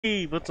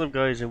Hey, what's up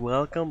guys, and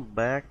welcome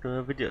back to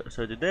another video.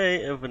 So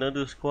today I have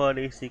another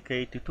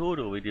SquadSDK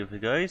tutorial video for you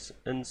guys.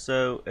 And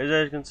so as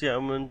you can see,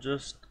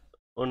 just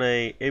on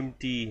a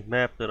empty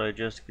map that I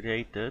just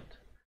created.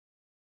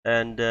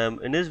 And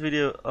in this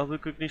video I'll be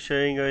quickly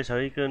showing you guys how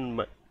you can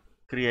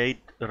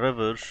create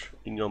rivers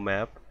in your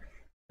map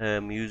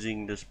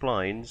using the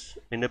splines.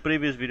 In the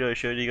previous video I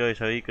showed you guys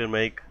how you can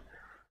make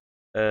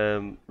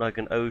like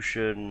an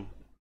ocean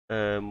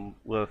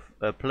with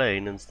a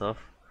plane and stuff.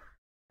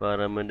 But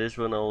in this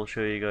one I'll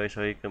show you guys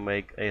how you can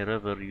make a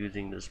river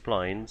using the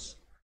splines.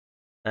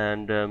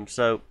 And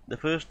so the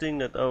first thing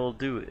that I will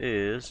do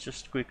is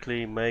just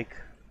quickly make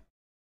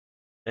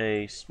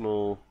a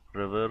small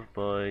river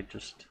by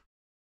just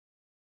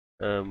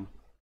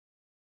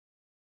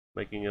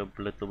making a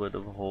little bit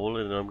of a hole,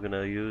 and I'm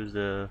gonna use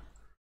the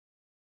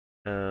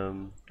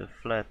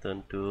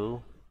flatten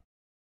tool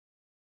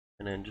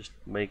and then just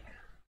make,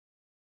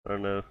 I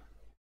don't know,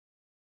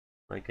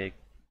 like a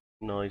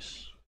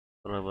nice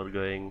river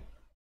going,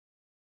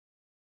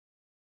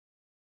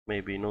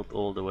 maybe not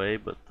all the way,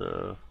 but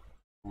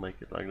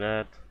make it like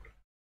that,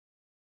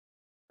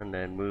 and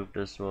then move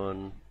this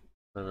one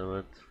a little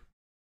bit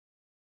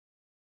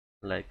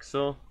like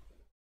so.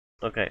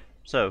 Okay,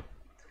 so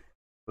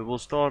we will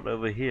start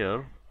over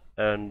here,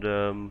 and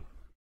I'm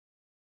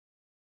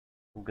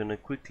gonna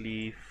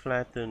quickly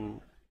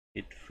flatten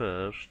it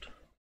first.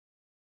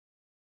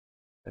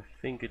 I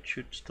think it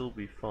should still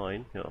be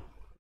fine. Yeah,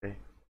 okay.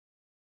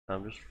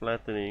 I'm just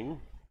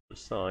flattening the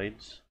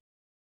sides,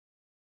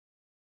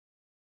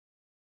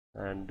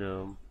 and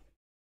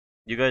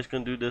you guys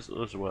can do this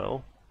as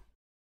well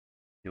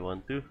if you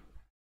want to.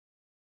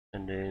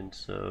 And then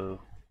so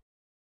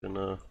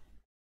gonna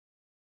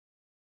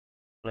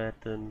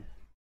flatten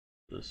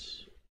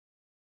this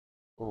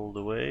all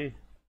the way,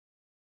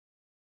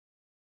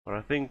 or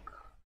I think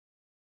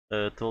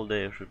till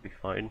there should be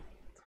fine.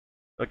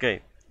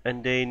 Okay,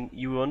 and then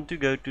you want to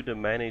go to the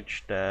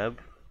manage tab,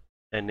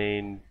 and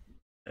then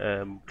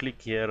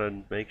click here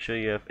and make sure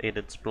you have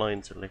edit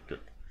spline selected.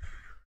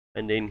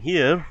 And then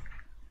here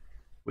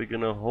we're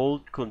gonna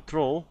hold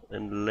control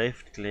and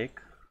left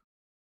click,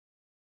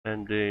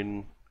 and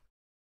then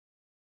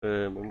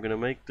I'm gonna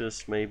make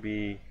this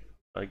maybe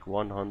like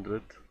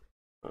 100.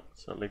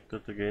 Select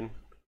it again,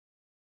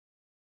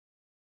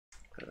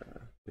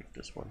 make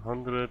this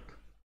 100. I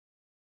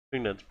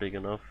think that's big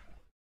enough.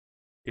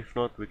 If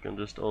not, we can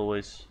just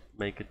always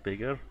make it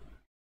bigger.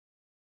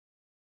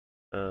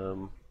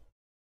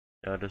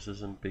 Yeah, this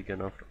isn't big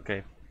enough.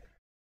 Okay,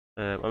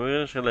 I'm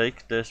gonna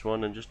select this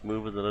one and just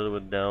move it a little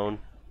bit down,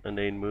 and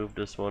then move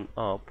this one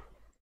up,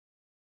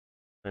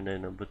 and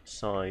then a bit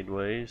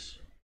sideways.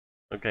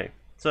 Okay,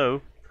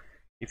 so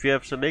if you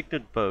have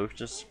selected both,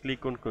 just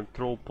click on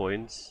control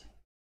points,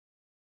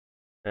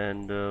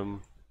 and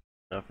now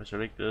if I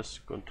select this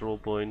control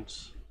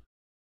points,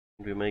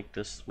 we make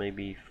this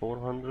maybe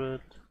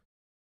 400.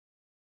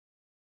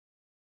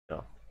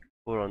 Yeah,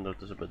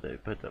 400 is a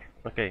bit better.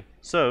 Okay,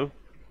 so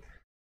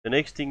the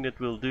next thing that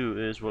we'll do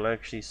is we'll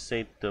actually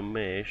set the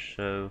mesh.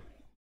 So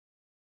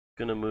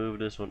gonna move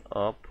this one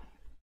up,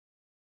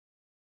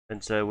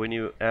 and so when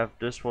you have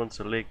this one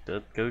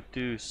selected, go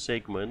to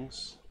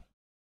segments,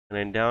 and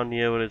then down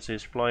here where it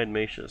says spline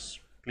meshes,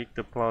 click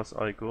the plus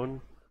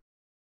icon,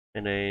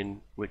 and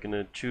then we're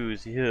gonna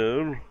choose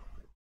here,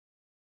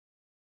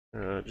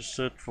 just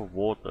search for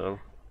water,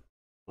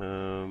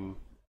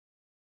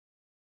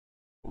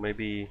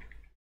 maybe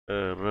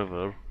a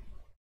river,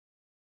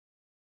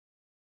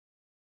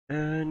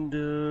 and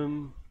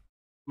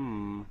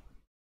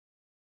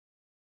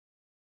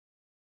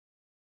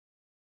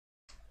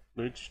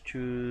let's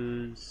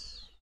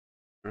choose,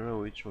 I don't know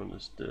which one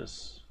is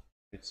this.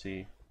 Let's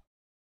see.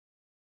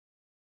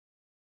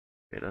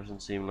 It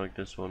doesn't seem like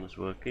this one is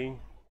working.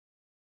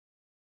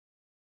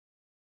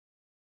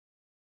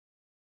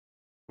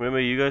 Remember,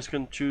 you guys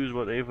can choose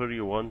whatever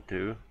you want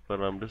to, but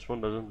this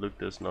one doesn't look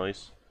this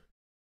nice.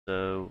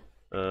 So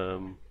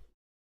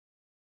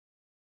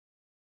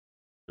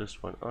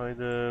this one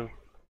either.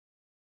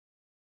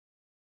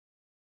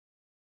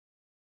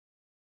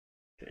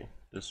 Okay,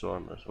 this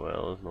one as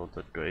well is not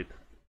that great.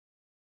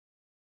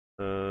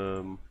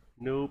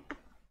 Nope,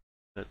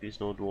 that is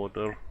not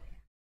water.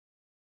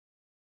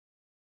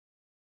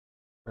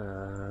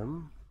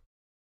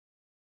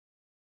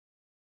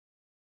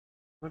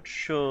 Not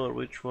sure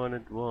which one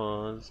it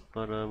was,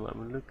 but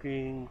I'm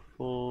looking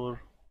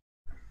for.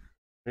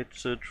 Let's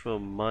search for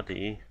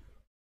muddy.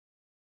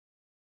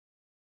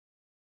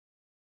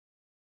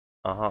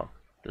 Aha,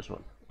 this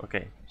one.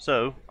 Okay,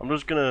 so I'm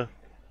just gonna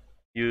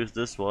use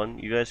this one.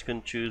 You guys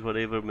can choose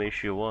whatever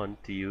mesh you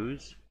want to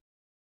use.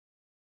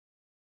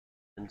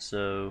 And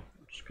so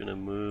I'm just gonna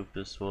move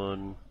this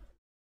one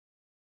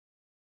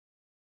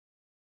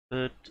a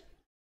bit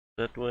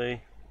that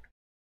way.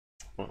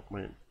 Oh,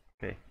 wait.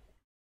 Okay,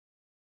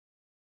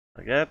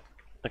 like that.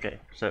 Okay,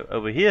 so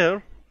over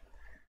here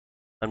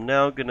I'm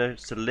now gonna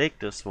select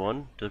this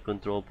one, the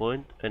control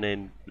point, and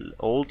then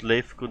hold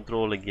left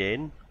control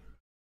again,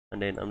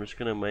 and then I'm just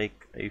gonna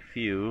make a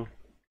few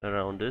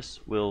around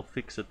this. We'll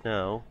fix it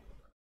now.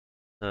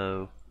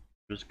 So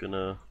just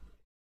gonna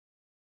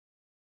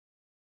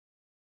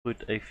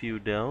put a few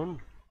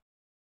down.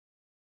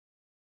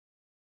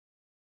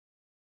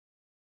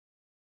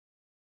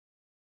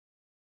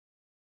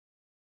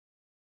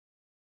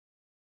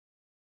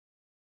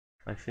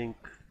 I think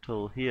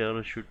till here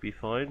it should be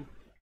fine.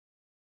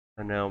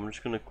 And now I'm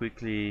just gonna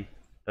quickly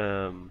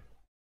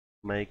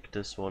make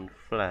this one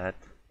flat,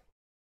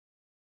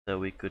 so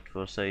we could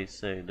for say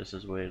this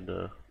is where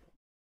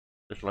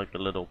there's like a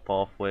little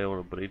pathway or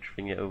a bridge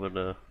thingy over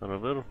the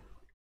river.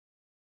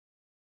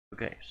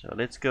 Okay, so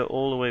let's go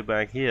all the way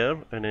back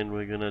here, and then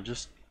we're gonna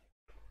just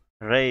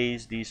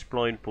raise these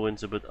spline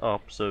points a bit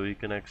up so you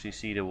can actually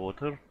see the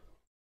water.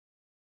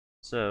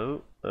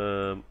 So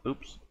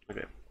oops,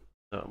 okay,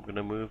 so I'm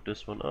gonna move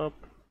this one up.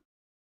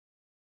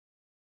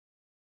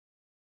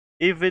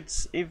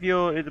 If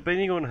you're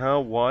depending on how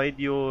wide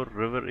your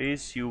river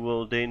is, you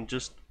will then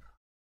just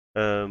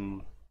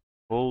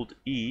hold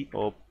E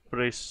or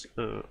press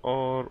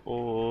R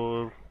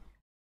or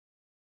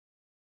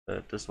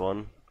this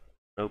one.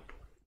 Nope.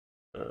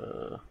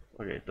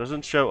 Okay, it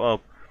doesn't show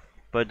up,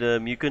 but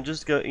you can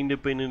just go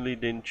independently,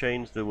 then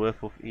change the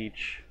width of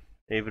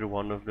every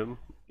one of them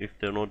if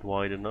they're not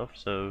wide enough.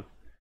 So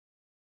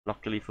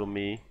luckily for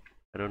me,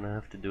 I don't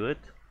have to do it.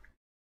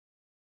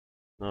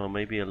 No,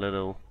 maybe a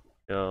little.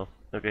 Yeah.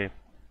 Okay.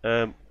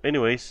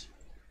 Anyways,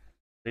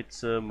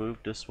 let's move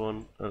this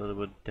one a little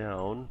bit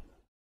down.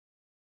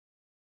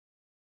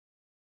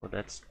 Well,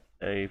 that's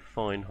a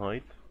fine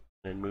height.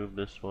 And move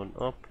this one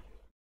up.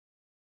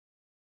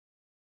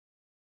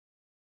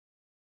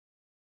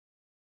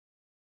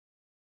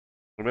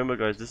 Remember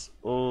guys, this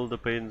all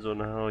depends on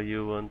how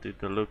you want it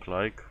to look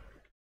like.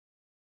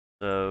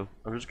 So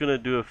I'm just gonna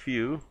do a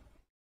few,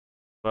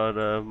 but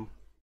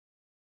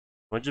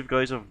once you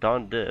guys have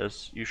done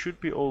this, you should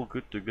be all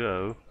good to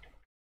go.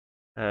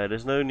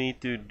 There's no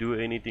need to do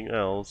anything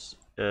else.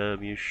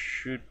 You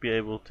should be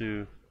able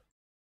to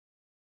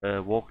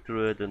walk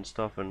through it and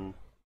stuff, and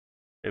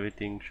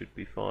everything should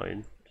be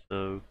fine.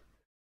 So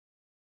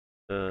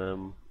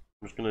I'm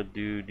just gonna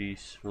do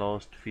these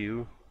last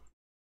few.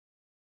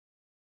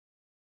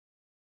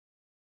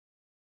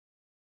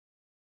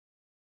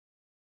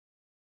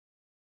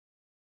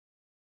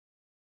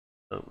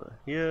 Over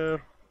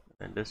here,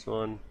 and this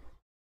one.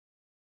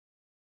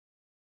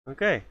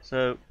 Okay,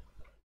 so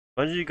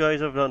once you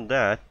guys have done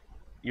that,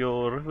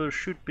 your river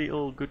should be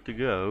all good to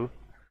go.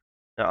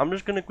 Now I'm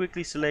just gonna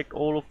quickly select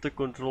all of the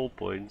control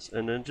points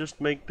and then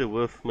just make the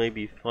width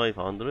maybe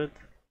 500.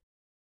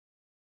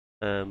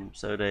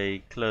 So they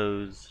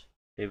close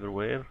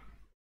everywhere.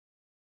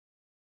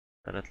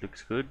 Now that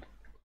looks good.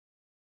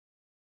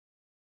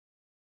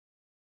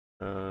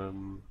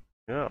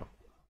 Yeah,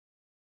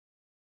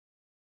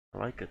 I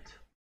like it.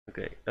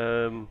 Okay,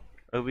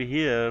 over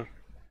here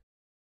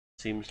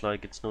seems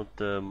like it's not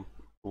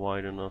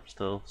wide enough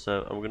still,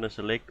 so I'm gonna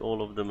select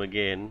all of them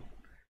again,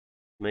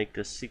 make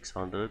this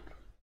 600.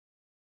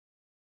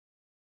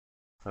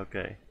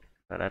 Okay,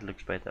 now that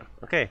looks better.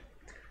 Okay,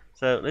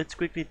 so let's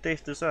quickly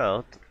test this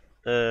out.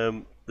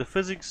 The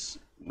physics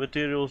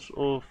materials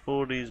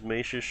for these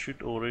meshes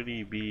should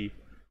already be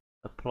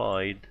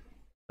applied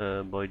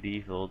by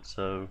default,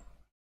 so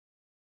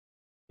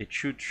it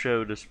should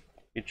show this.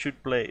 It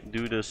should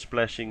do the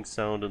splashing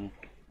sound and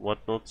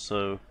whatnot.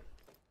 So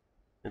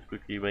let's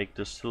quickly make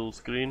this full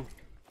screen.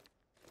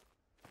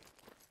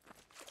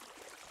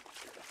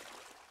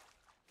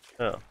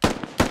 Oh,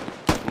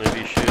 maybe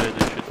it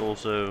should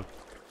also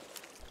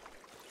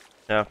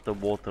have the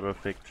water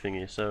effect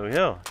thingy. So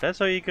yeah, that's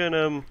how you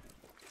can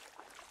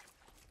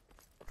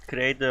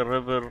create a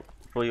river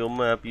for your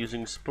map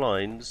using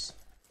splines.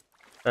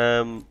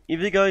 If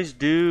you guys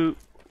do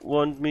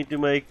want me to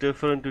make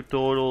different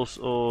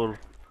tutorials or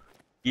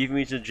give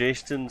me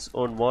suggestions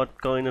on what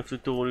kind of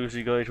tutorials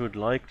you guys would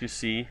like to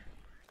see,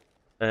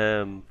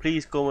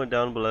 please comment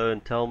down below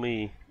and tell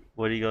me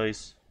what you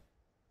guys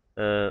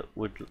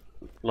would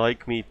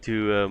like me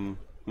to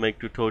make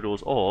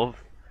tutorials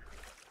of.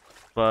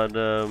 But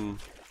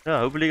yeah,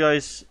 hopefully you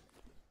guys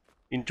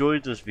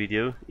enjoyed this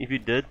video. If you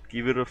did,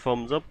 give it a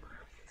thumbs up.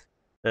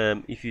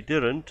 If you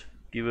didn't,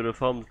 give it a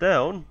thumbs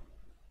down,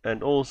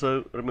 and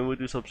also remember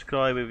to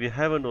subscribe if you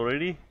haven't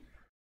already,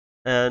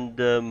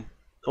 and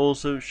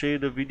also share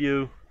the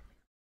video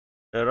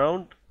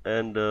around,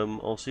 and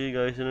I'll see you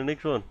guys in the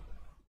next one.